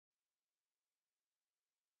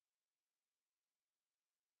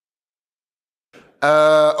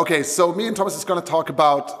Okay, so me and Thomas is going to talk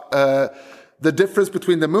about the difference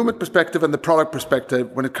between the movement perspective and the product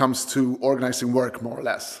perspective when it comes to organizing work, more or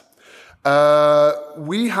less.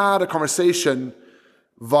 We had a conversation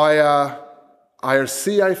via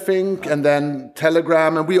IRC, I think, and then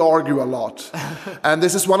Telegram, and we argue a lot. And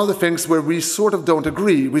this is one of the things where we sort of don't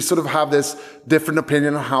agree. We sort of have this different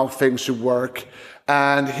opinion on how things should work.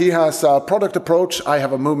 And he has a product approach, I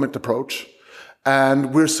have a movement approach.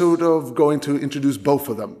 And we're sort of going to introduce both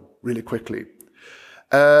of them really quickly.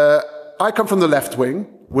 I come from the left wing,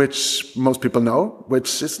 which most people know,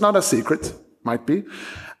 which is not a secret, might be.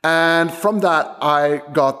 And from that, I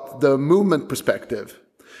got the movement perspective.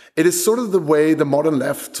 It is sort of the way the modern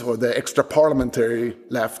left or the extra parliamentary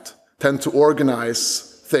left tend to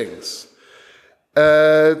organize things.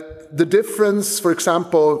 The difference, for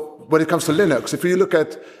example, when it comes to Linux, if you look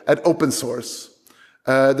at open source,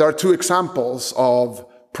 there are two examples of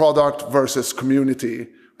product versus community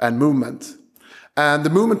and movement. And the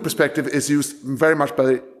movement perspective is used very much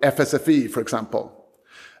by FSFE, for example.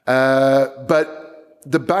 But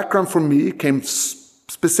the background for me came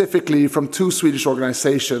specifically from two Swedish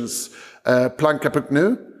organizations,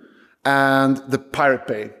 Planka.nu and the Pirate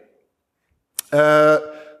Bay.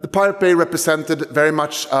 The Pirate Bay represented very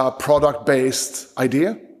much a product-based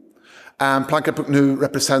idea, and Planka.nu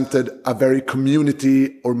represented a very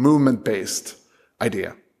community or movement-based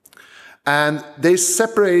idea. And they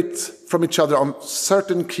separate from each other on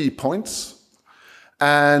certain key points,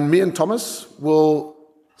 and me and Thomas will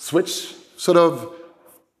switch sort of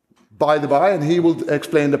by the by, and he will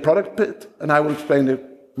explain the product bit, and I will explain the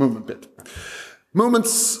movement bit.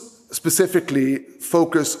 Movements specifically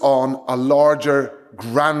focus on a larger,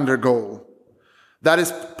 grander goal. That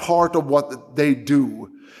is part of what they do.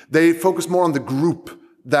 They focus more on the group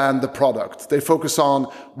than the product. They focus on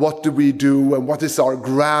what do we do and what is our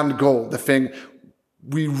grand goal, the thing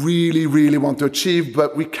we really, really want to achieve,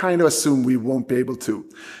 but we kind of assume we won't be able to.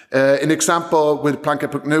 An example with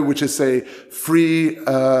Planka.nu, which is a free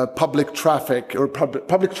public traffic or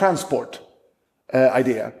public transport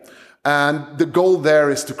idea. And the goal there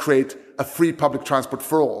is to create a free public transport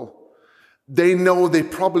for all. They know they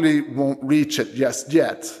probably won't reach it just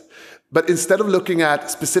yet. But instead of looking at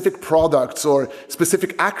specific products or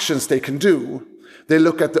specific actions they can do, they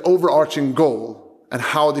look at the overarching goal and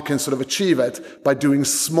how they can sort of achieve it by doing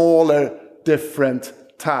smaller, different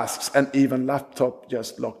tasks, and even laptop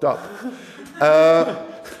just locked up.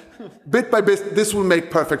 Bit by bit, this will make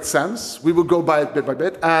perfect sense. We will go by it bit by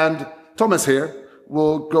bit, and Thomas here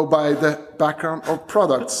will go by the background of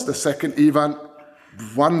products, the second even.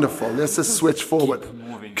 Wonderful, let's just switch forward.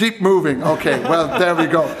 Keep moving, okay, well, there we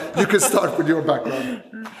go. You can start with your background.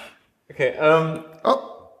 Okay,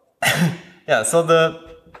 yeah, so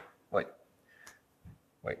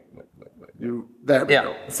There we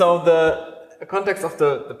go. So the context of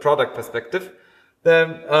the product perspective,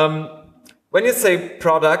 when you say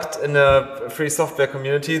product in a free software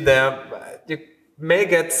community, you may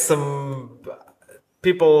get some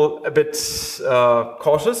people a bit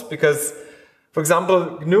cautious because, for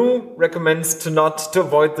example, GNU recommends to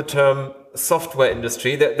avoid the term software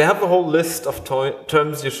industry. They have a whole list of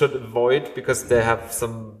terms you should avoid because they have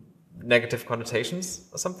some negative connotations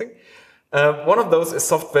or something. One of those is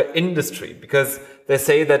software industry, because they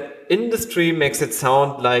say that industry makes it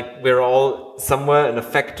sound like we're all somewhere in a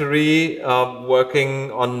factory working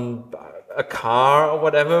on a car or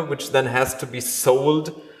whatever, which then has to be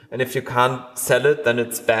sold. And if you can't sell it, then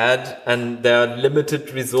it's bad. And there are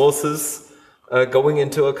limited resources going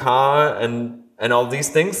into a car and all these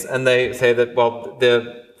things. And they say that, well,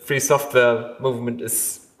 the free software movement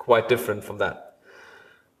is quite different from that.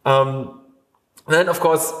 Then, of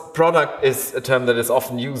course, product is a term that is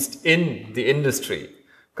often used in the industry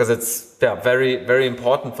because it's very, very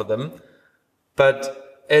important for them.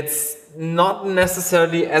 But it's not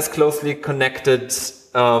necessarily as closely connected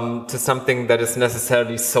to something that is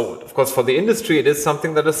necessarily sold. Of course, for the industry, it is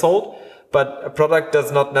something that is sold, but a product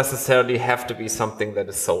does not necessarily have to be something that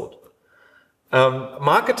is sold.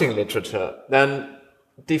 Marketing literature then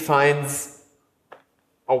defines,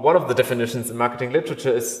 or one of the definitions in marketing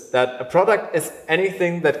literature is that a product is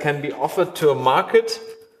anything that can be offered to a market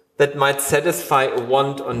that might satisfy a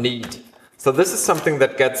want or need. So this is something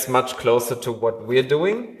that gets much closer to what we're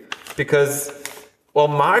doing because, well,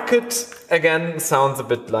 market, again, sounds a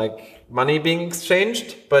bit like money being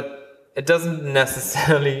exchanged, but it doesn't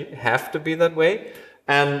necessarily have to be that way.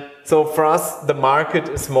 And so for us, the market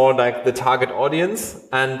is more like the target audience.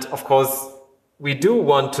 And of course, we do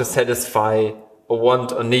want to satisfy a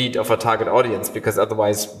want or need of a target audience, because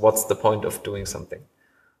otherwise, what's the point of doing something?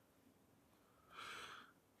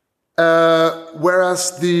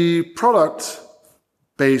 Whereas the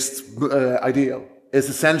product-based ideal is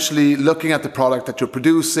essentially looking at the product that you're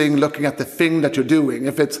producing, looking at the thing that you're doing.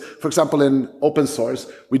 If it's, for example, in open source,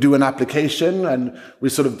 we do an application and we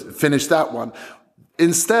sort of finish that one.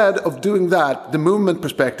 Instead of doing that, the movement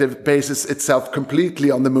perspective bases itself completely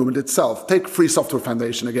on the movement itself. Take Free Software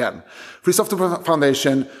Foundation again. Free Software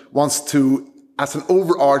Foundation wants to, as an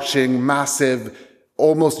overarching, massive,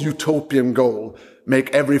 almost utopian goal, make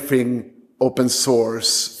everything open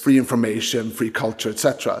source, free information, free culture,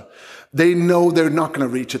 etc. They know they're not going to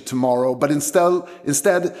reach it tomorrow, but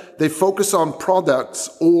instead they focus on products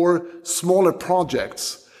or smaller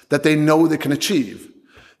projects that they know they can achieve.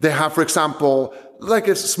 They have, for example, like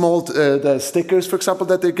a small the stickers, for example,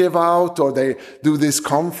 that they give out, or they do these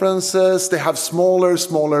conferences. They have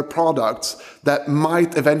smaller products that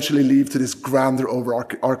might eventually lead to this grander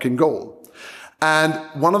overarching goal. And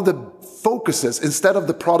one of the focuses, instead of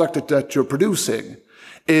the product that you're producing,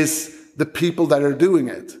 is the people that are doing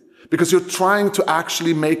it. Because you're trying to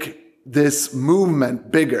actually make this movement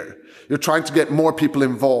bigger. You're trying to get more people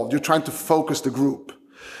involved. You're trying to focus the group.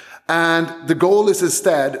 And the goal is,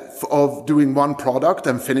 instead of doing one product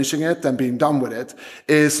and finishing it and being done with it,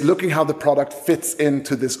 is looking how the product fits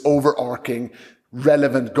into this overarching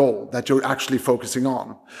relevant goal that you're actually focusing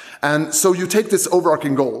on. And so you take this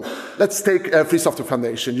overarching goal. Let's take Free Software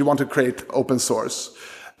Foundation. You want to create open source.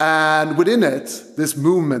 And within it, this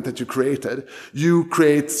movement that you created, you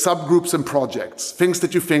create subgroups and projects, things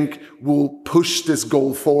that you think will push this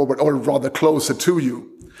goal forward, or rather closer to you.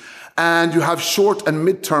 And you have short and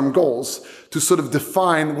mid-term goals to sort of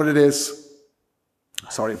define what it is.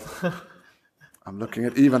 Sorry, I'm looking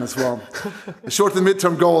at Ivan as well. Short and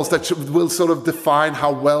mid-term goals that will sort of define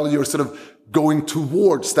how well you're sort of going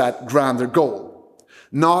towards that grander goal.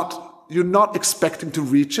 You're not expecting to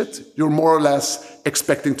reach it. You're more or less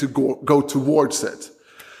expecting to go towards it.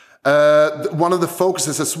 One of the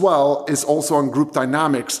focuses as well is also on group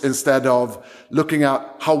dynamics. Instead of looking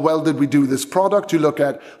at how well did we do this product, you look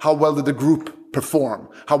at how well did the group perform?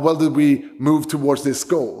 How well did we move towards this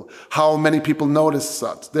goal? How many people noticed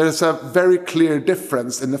that? There's a very clear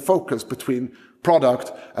difference in the focus between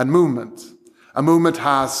product and movement. A movement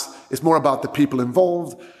is more about the people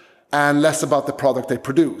involved and less about the product they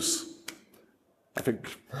produce, I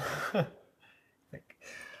think.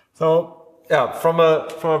 So, yeah, from a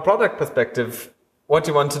product perspective, what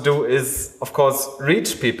you want to do is, of course,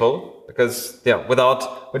 reach people, because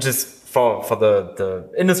which is for the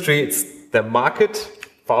industry, it's the market.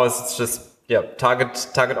 For us, it's just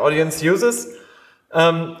target audience users.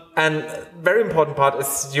 And very important part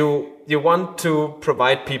is you want to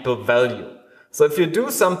provide people value. So if you do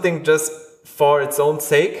something just for its own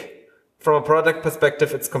sake, from a product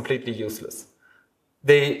perspective, it's completely useless.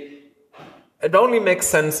 It only makes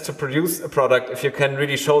sense to produce a product if you can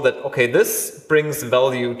really show that, okay, this brings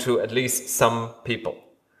value to at least some people.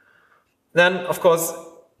 Then, of course,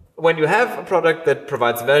 when you have a product that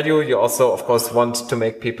provides value, you also, of course, want to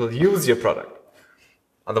make people use your product.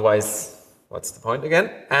 Otherwise, what's the point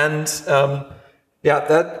again? And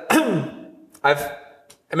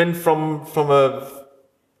from a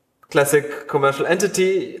classic commercial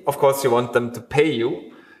entity, of course, you want them to pay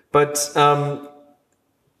you, but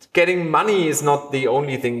getting money is not the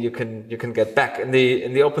only thing you can get back. In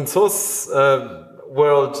the open source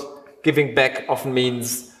world, giving back often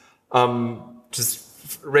means just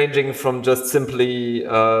ranging from just simply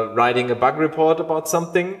writing a bug report about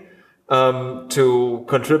something to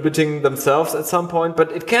contributing themselves at some point.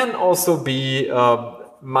 But it can also be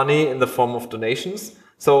money in the form of donations.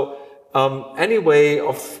 So any way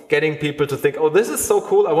of getting people to think, oh, this is so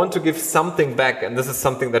cool, I want to give something back. And this is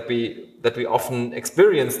something that we often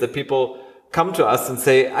experience, that people come to us and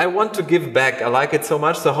say, I want to give back. I like it so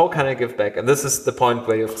much, so how can I give back? And this is the point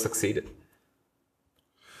where you've succeeded.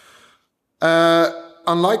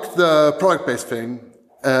 Unlike the product-based thing,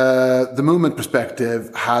 the movement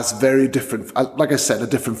perspective has very different, like I said, a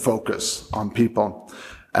different focus on people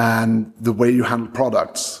and the way you handle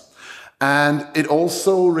products. And it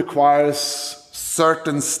also requires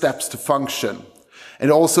certain steps to function.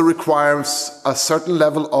 It also requires a certain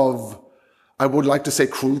level of, I would like to say,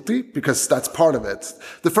 cruelty, because that's part of it.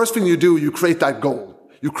 The first thing you do, you create that goal.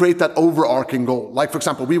 You create that overarching goal. Like, for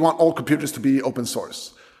example, we want all computers to be open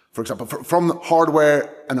source, for example, from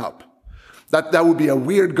hardware and up. That would be a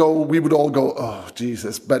weird goal. We would all go, oh,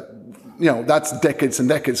 Jesus. But, that's decades and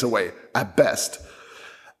decades away at best.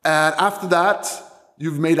 And after that,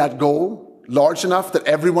 you've made that goal large enough that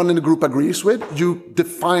everyone in the group agrees with. You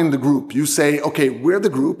define the group. You say, okay, we're the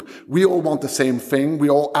group. We all want the same thing. We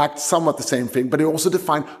all act somewhat the same thing. But you also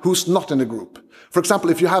define who's not in the group. For example,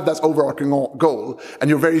 if you have that overarching goal and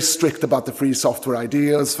you're very strict about the free software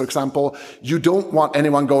ideas, for example, you don't want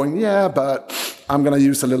anyone going, yeah, but I'm going to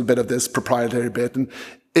use a little bit of this proprietary bit. And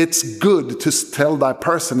it's good to tell that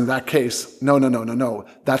person in that case, no,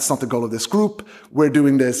 that's not the goal of this group. We're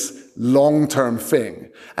doing this long-term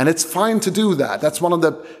thing. And it's fine to do that. That's one of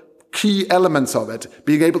the key elements of it,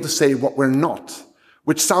 being able to say what we're not,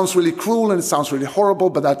 which sounds really cruel and it sounds really horrible,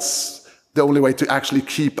 but that's the only way to actually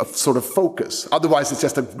keep a sort of focus. Otherwise, it's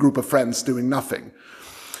just a group of friends doing nothing.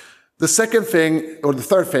 The second thing, or the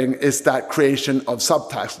third thing, is that creation of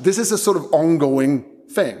subtasks. This is a sort of ongoing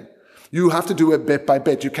thing. You have to do it bit by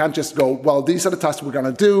bit. You can't just go, well, these are the tasks we're going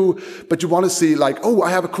to do, but you want to see like, oh, I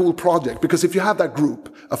have a cool project. Because if you have that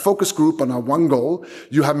group, a focus group on a one goal,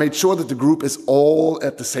 you have made sure that the group is all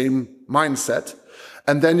at the same mindset.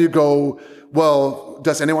 And then you go, well,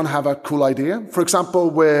 does anyone have a cool idea? For example,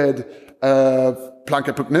 with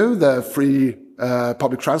Planket.nu, the free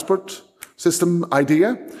public transport system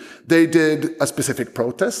idea, they did a specific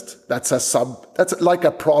protest. That's like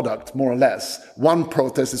a product, more or less. One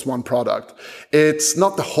protest is one product. It's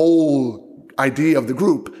not the whole idea of the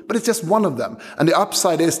group, but it's just one of them. And the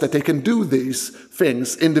upside is that they can do these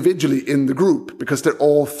things individually in the group because they're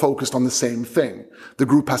all focused on the same thing. The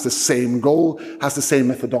group has the same goal, has the same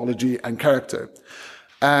methodology and character.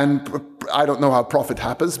 And I don't know how profit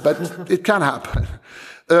happens, but it can happen.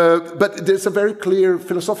 But there's a very clear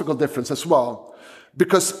philosophical difference as well.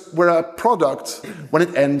 Because where a product, when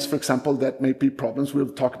it ends, for example, that may be problems, we'll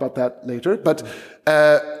talk about that later, but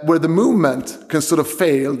where the movement can sort of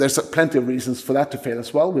fail, there's plenty of reasons for that to fail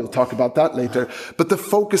as well, we'll talk about that later, but the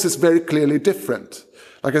focus is very clearly different.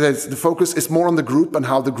 Like I said, the focus is more on the group and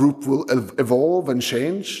how the group will evolve and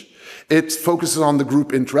change. It focuses on the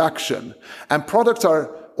group interaction. And products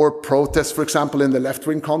or protests, for example, in the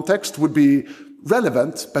left-wing context, would be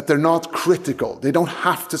relevant, but they're not critical. They don't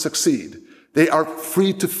have to succeed. They are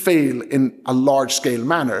free to fail in a large-scale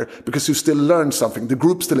manner because you still learn something. The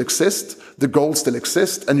group still exists, the goals still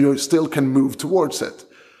exist, and you still can move towards it.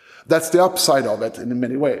 That's the upside of it in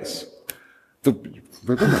many ways. Then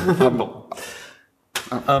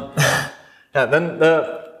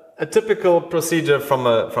a typical procedure from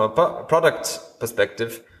a product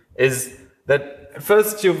perspective is that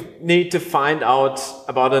first you need to find out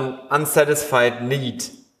about an unsatisfied need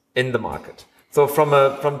in the market. So from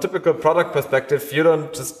a typical product perspective, you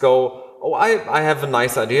don't just go, oh, I have a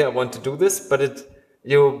nice idea, I want to do this, but of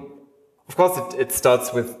course it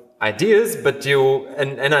starts with ideas, but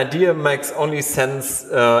an idea makes only sense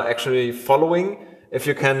actually following if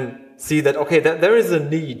you can see that, okay, there is a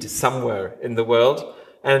need somewhere in the world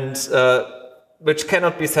and which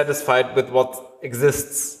cannot be satisfied with what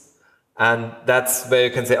exists. And that's where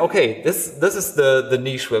you can say, okay, this is the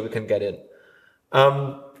niche where we can get in.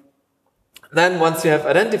 Then once you have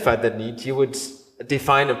identified that need, you would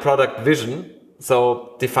define a product vision.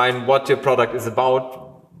 So define what your product is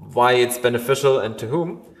about, why it's beneficial and to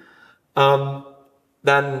whom.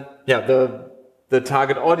 Then, the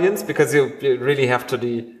target audience, because you really have to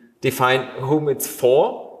define whom it's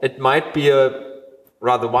for. It might be a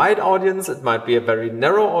rather wide audience. It might be a very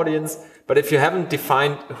narrow audience. But if you haven't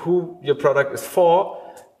defined who your product is for,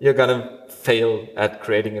 you're going to fail at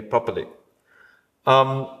creating it properly.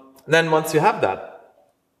 Then once you have that,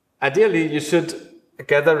 ideally you should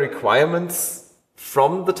gather requirements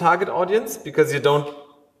from the target audience, because you don't,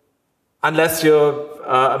 unless you're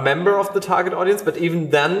a member of the target audience, but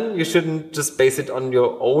even then you shouldn't just base it on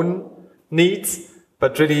your own needs,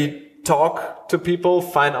 but really talk to people,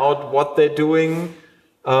 find out what they're doing,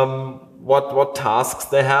 what tasks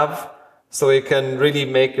they have, so you can really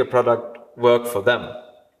make your product work for them.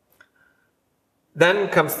 Then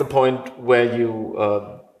comes the point where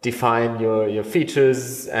you define your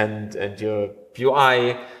features and your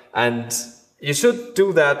UI, and you should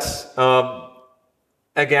do that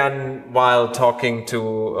again while talking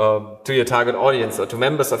to your target audience or to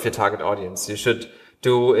members of your target audience. You should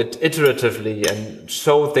do it iteratively and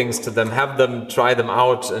show things to them, have them try them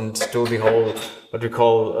out, and do the whole what we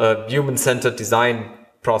call human-centered design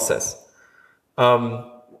process.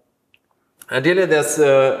 Ideally, there's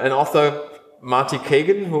an author, Marty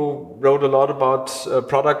Kagan, who wrote a lot about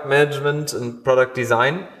product management and product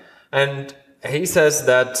design. And he says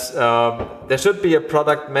that there should be a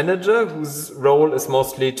product manager whose role is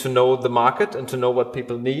mostly to know the market and to know what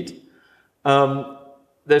people need.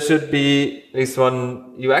 There should be at least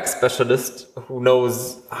one UX specialist who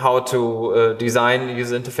knows how to design a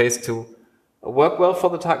user interface to work well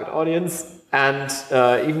for the target audience. And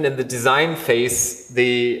even in the design phase,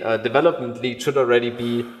 the development lead should already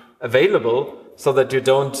be available, so that you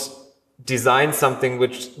don't design something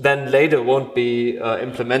which then later won't be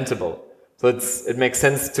implementable. So it makes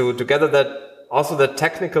sense to gather that also the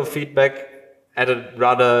technical feedback at a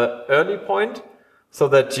rather early point, so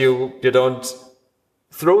that you don't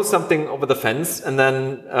throw something over the fence and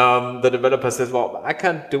then the developer says, well, I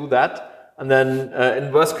can't do that, and then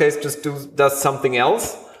in worst case just does something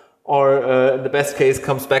else, or in the best case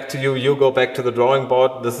comes back to you, you go back to the drawing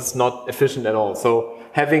board. This is not efficient at all. So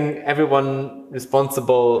having everyone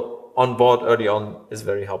responsible on board early on is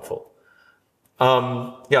very helpful.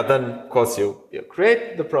 Then of course you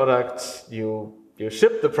create the product, you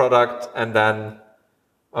ship the product, and then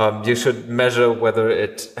you should measure whether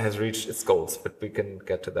it has reached its goals, but we can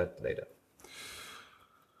get to that later.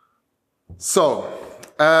 So,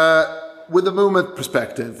 with the movement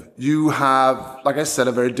perspective, you have, like I said,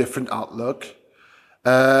 a very different outlook.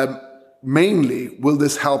 Mainly, will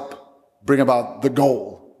this help bring about the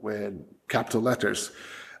goal with capital letters?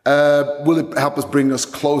 Will it help us bring us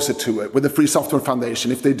closer to it? With the Free Software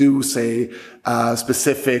Foundation, if they do, say, a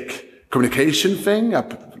specific communication thing,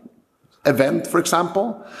 event, for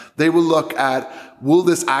example, they will look at, will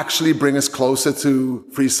this actually bring us closer to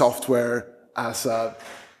free software as a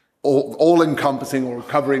all-encompassing or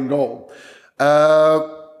covering goal?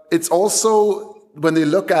 It's also, when they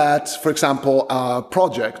look at, for example, a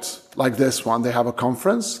project like this one, they have a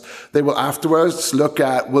conference, they will afterwards look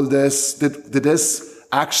at, did this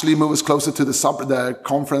actually move us closer to the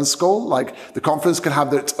conference goal? Like, the conference can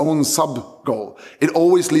have its own sub goal. It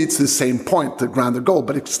always leads to the same point, the grander goal,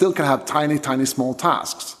 but it still can have tiny, tiny small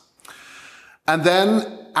tasks. And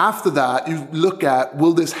then after that, you look at,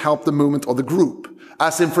 will this help the movement or the group?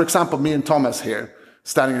 As in, for example, me and Thomas here,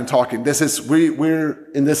 standing and talking.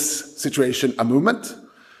 We're in this situation, a movement.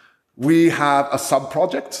 We have a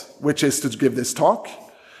sub-project, which is to give this talk.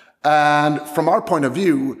 And from our point of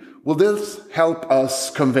view, will this help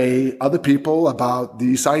us convey other people about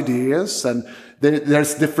these ideas? And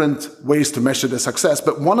there's different ways to measure the success.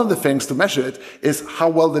 But one of the things to measure it is, how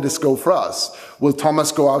well did this go for us? Will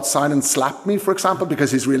Thomas go outside and slap me, for example,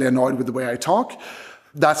 because he's really annoyed with the way I talk?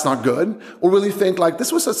 That's not good. Or will he think, like,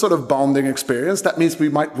 this was a sort of bonding experience, that means we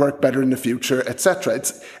might work better in the future, etc.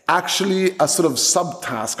 It's actually a sort of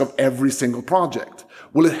subtask of every single project.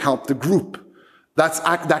 Will it help the group?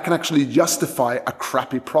 That can actually justify a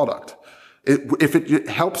crappy product. If it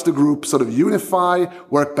helps the group sort of unify,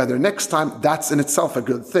 work better next time, that's in itself a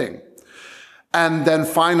good thing. And then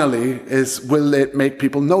finally will it make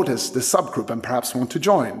people notice the subgroup and perhaps want to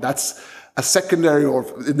join? That's a secondary, or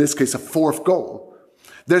in this case, a fourth goal.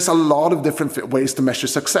 There's a lot of different ways to measure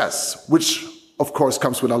success, which of course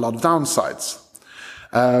comes with a lot of downsides.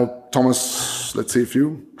 Thomas, let's see if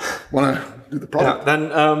you want to do the product.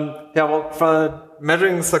 Well, for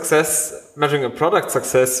measuring a product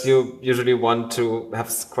success, you usually want to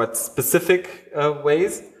have quite specific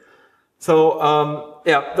ways. So,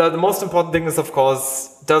 the most important thing is, of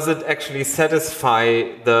course, does it actually satisfy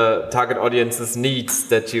the target audience's needs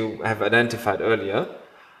that you have identified earlier?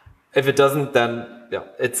 If it doesn't, then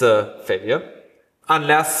it's a failure.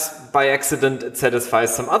 Unless by accident it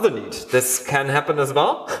satisfies some other need. This can happen as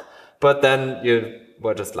well, but then you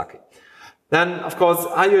were just lucky. Then, of course,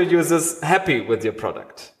 are your users happy with your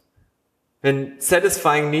product? And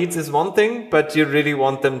satisfying needs is one thing, but you really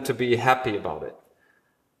want them to be happy about it.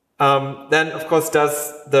 Then, of course, then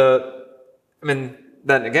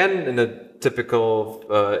again, in a typical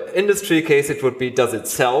industry case, it would be, does it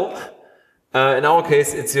sell? In our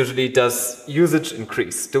case, it's usually, does usage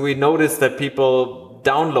increase? Do we notice that people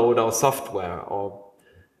download our software or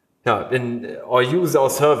use our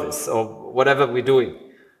service or whatever we're doing?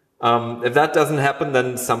 If that doesn't happen,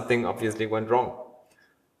 then something obviously went wrong.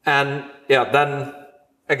 And then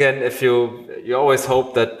again, if you always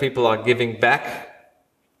hope that people are giving back.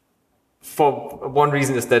 For one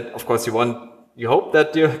reason is that, of course, you hope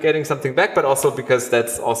that you're getting something back, but also because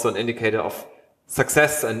that's also an indicator of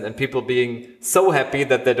success and people being so happy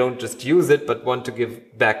that they don't just use it, but want to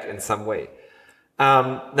give back in some way.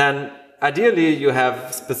 Then ideally you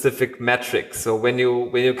have specific metrics. So when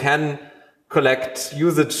you can collect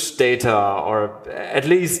usage data, or at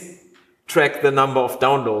least track the number of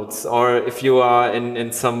downloads, or if you are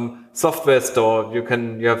in some software store, you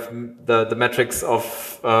have the metrics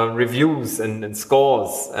of reviews and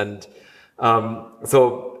scores, and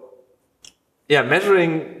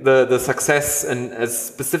measuring the success in as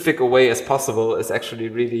specific a way as possible is actually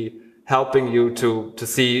really helping you to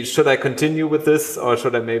see, should I continue with this, or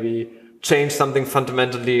should I maybe change something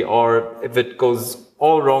fundamentally, or if it goes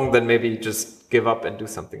all wrong, then maybe just give up and do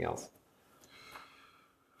something else.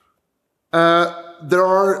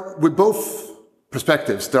 With both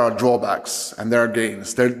perspectives, there are drawbacks and there are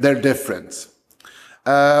gains. They're different.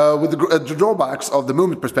 With the drawbacks of the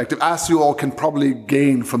movement perspective, as you all can probably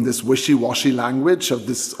gain from this wishy-washy language of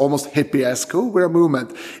this almost hippie-esque, we're a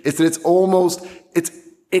movement, is that it's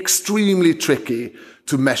extremely tricky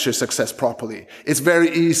to measure success properly. It's very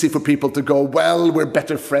easy for people to go, well, we're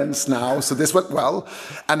better friends now, so this went well.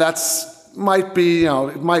 And might be,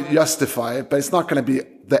 it might justify it, but it's not going to be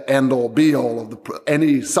the end-all, be-all of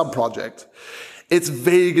any sub-project. It's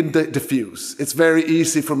vague and diffuse. It's very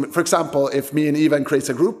easy for example, if me and Ivan creates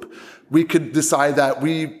a group, we could decide that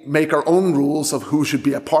we make our own rules of who should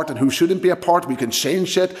be a part and who shouldn't be a part. We can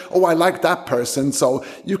change it. Oh, I like that person, so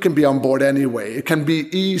you can be on board anyway. It can be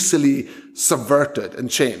easily subverted and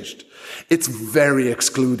changed. It's very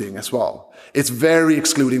excluding as well. It's very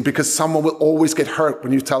excluding because someone will always get hurt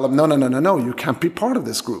when you tell them, no, you can't be part of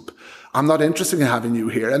this group. I'm not interested in having you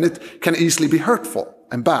here. And it can easily be hurtful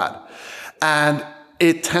and bad. And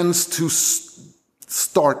it tends to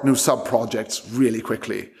start new sub-projects really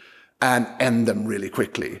quickly and end them really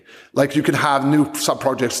quickly. Like you can have new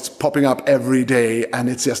sub-projects popping up every day and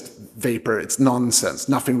it's just vapor, it's nonsense,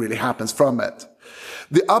 nothing really happens from it.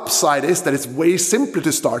 The upside is that it's way simpler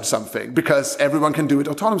to start something because everyone can do it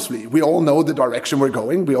autonomously. We all know the direction we're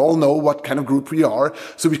going. We all know what kind of group we are.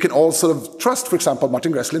 So we can all sort of trust, for example,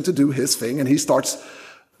 Martin Gresslin to do his thing and he starts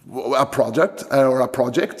a project,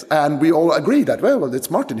 and we all agree that, well, it's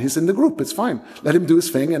Martin, he's in the group, it's fine. Let him do his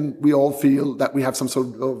thing, and we all feel that we have some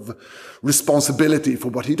sort of responsibility for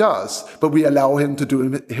what he does, but we allow him to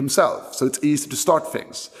do it himself. So it's easy to start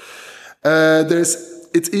things.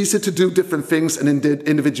 It's easy to do different things and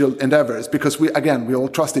individual endeavors because we all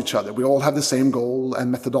trust each other. We all have the same goal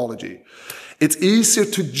and methodology. It's easier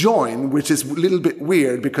to join, which is a little bit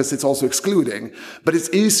weird because it's also excluding, but it's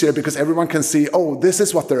easier because everyone can see, oh, this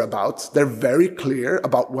is what they're about. They're very clear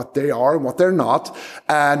about what they are and what they're not.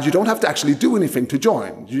 And you don't have to actually do anything to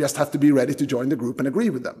join. You just have to be ready to join the group and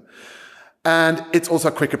agree with them. And it's also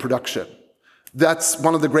a quicker production. That's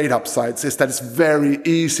one of the great upsides, is that it's very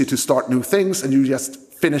easy to start new things and you just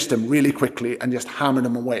finish them really quickly and just hammer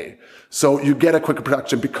them away. So you get a quicker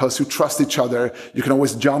production because you trust each other. You can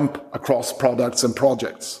always jump across products and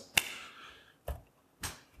projects.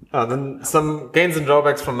 Then some gains and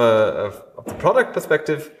drawbacks from the product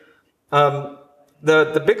perspective.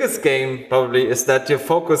 The biggest gain probably is that you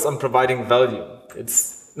focus on providing value.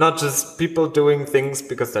 It's not just people doing things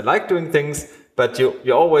because they like doing things, but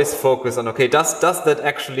you always focus on, okay, does that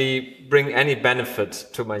actually bring any benefit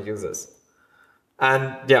to my users?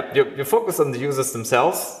 And yeah, you focus on the users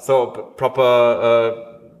themselves. So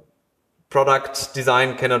proper product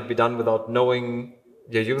design cannot be done without knowing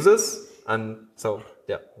your users. And so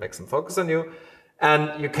yeah, make some focus on you.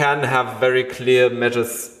 And you can have very clear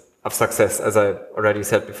measures of success, as I already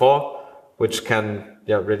said before, which can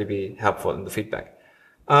really be helpful in the feedback.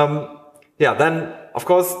 Then of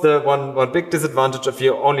course the one big disadvantage if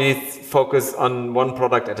you only focus on one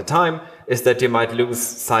product at a time is that you might lose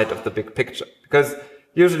sight of the big picture. Because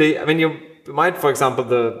usually, I mean, you might, for example,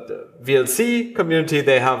 the VLC community,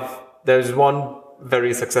 there's one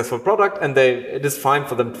very successful product and it is fine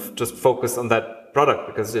for them to just focus on that product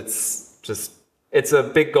because it's a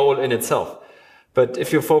big goal in itself. But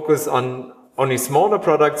if you focus on only smaller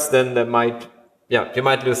products, then you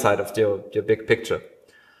might lose sight of your big picture.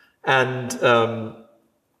 And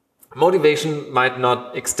motivation might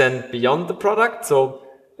not extend beyond the product. So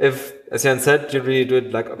if, as Jan said, you really do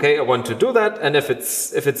it like, okay, I want to do that, and if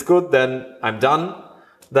it's good, then I'm done,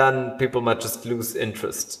 then people might just lose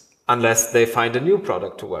interest unless they find a new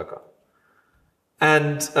product to work on.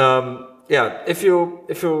 And if you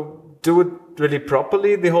do it really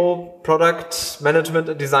properly, the whole product management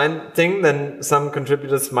and design thing, then some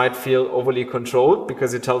contributors might feel overly controlled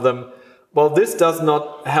because you tell them, well, this does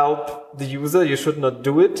not help the user, you should not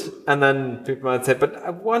do it. And then people might say, but I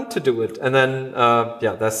want to do it. And then,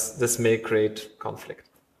 this may create conflict.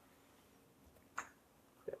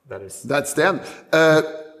 That's the end.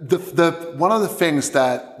 One of the things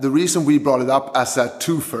the reason we brought it up as a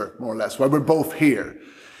twofer, more or less, why we're both here,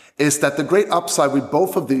 is that the great upside with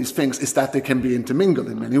both of these things is that they can be intermingled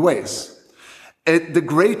in many ways. The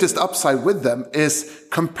greatest upside with them is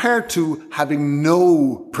compared to having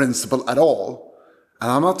no principle at all. And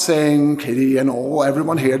I'm not saying Katie and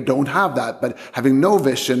everyone here don't have that, but having no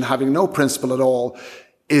vision, having no principle at all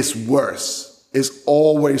is worse, is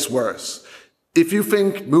always worse. If you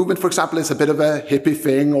think movement, for example, is a bit of a hippie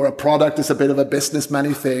thing or a product is a bit of a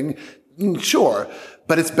businessman-y thing, sure,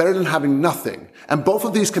 but it's better than having nothing. And both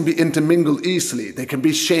of these can be intermingled easily. They can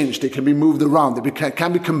be changed. They can be moved around. They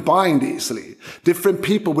can be combined easily. Different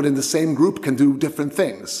people within the same group can do different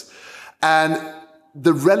things. And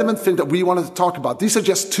the relevant thing that we wanted to talk about, these are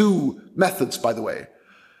just 2 methods, by the way.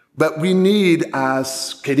 But we need,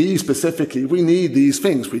 as KDE specifically, we need these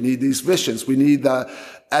things. We need these visions. We need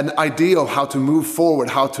an idea of how to move forward,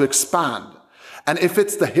 how to expand. And if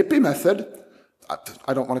it's the hippie method,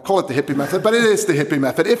 I don't want to call it the hippie method, but it is the hippie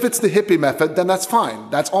method. If it's the hippie method, then that's fine.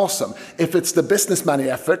 That's awesome. If it's the businessman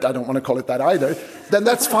effort, I don't want to call it that either, then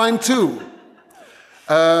that's fine too.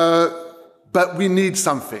 But we need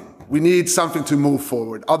something. We need something to move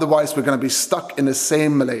forward. Otherwise, we're going to be stuck in the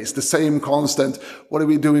same malaise, the same constant, what are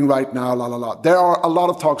we doing right now, la, la, la. There are a lot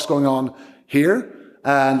of talks going on here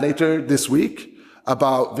and later this week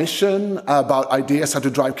about vision, about ideas how to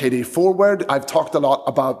drive KDE forward. I've talked a lot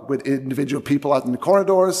about with individual people out in the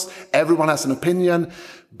corridors. Everyone has an opinion.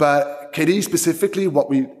 But KDE specifically, what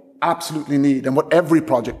we absolutely need and what every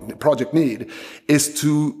project need is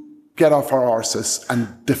to get off our arses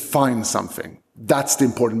and define something. That's the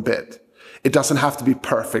important bit. It doesn't have to be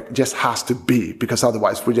perfect. It just has to be, because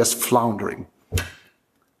otherwise we're just floundering.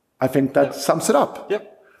 I think that sums it up.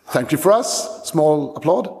 Yep. Thank you for us. Small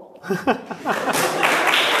applaud.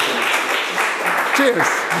 Cheers.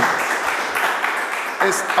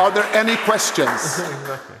 Are there any questions?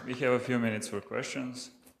 Exactly. We have a few minutes for questions.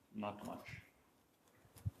 Not much.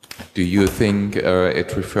 Do you think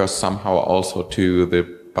it refers somehow also to the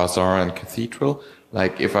bazaar and cathedral?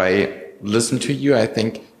 Like, if I listen to you, I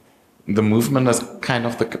think the movement is kind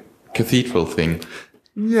of the cathedral thing.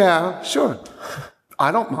 Yeah, sure.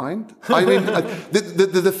 I don't mind. I mean,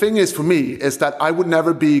 the thing is for me is that I would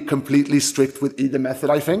never be completely strict with either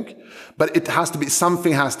method, I think. But it has to be,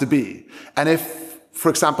 something has to be. And if, for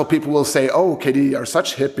example, people will say, oh, KDE are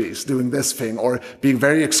such hippies doing this thing, or being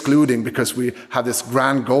very excluding because we have this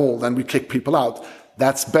grand goal and we kick people out,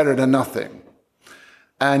 that's better than nothing.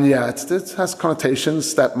 And yeah, it has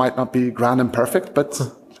connotations that might not be grand and perfect, but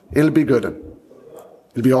it'll be good.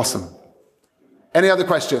 It'll be awesome. Any other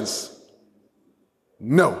questions?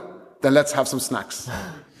 No. Then let's have some snacks.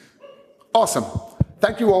 Awesome.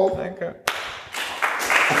 Thank you all. Thank you.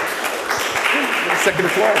 Second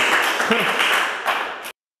floor.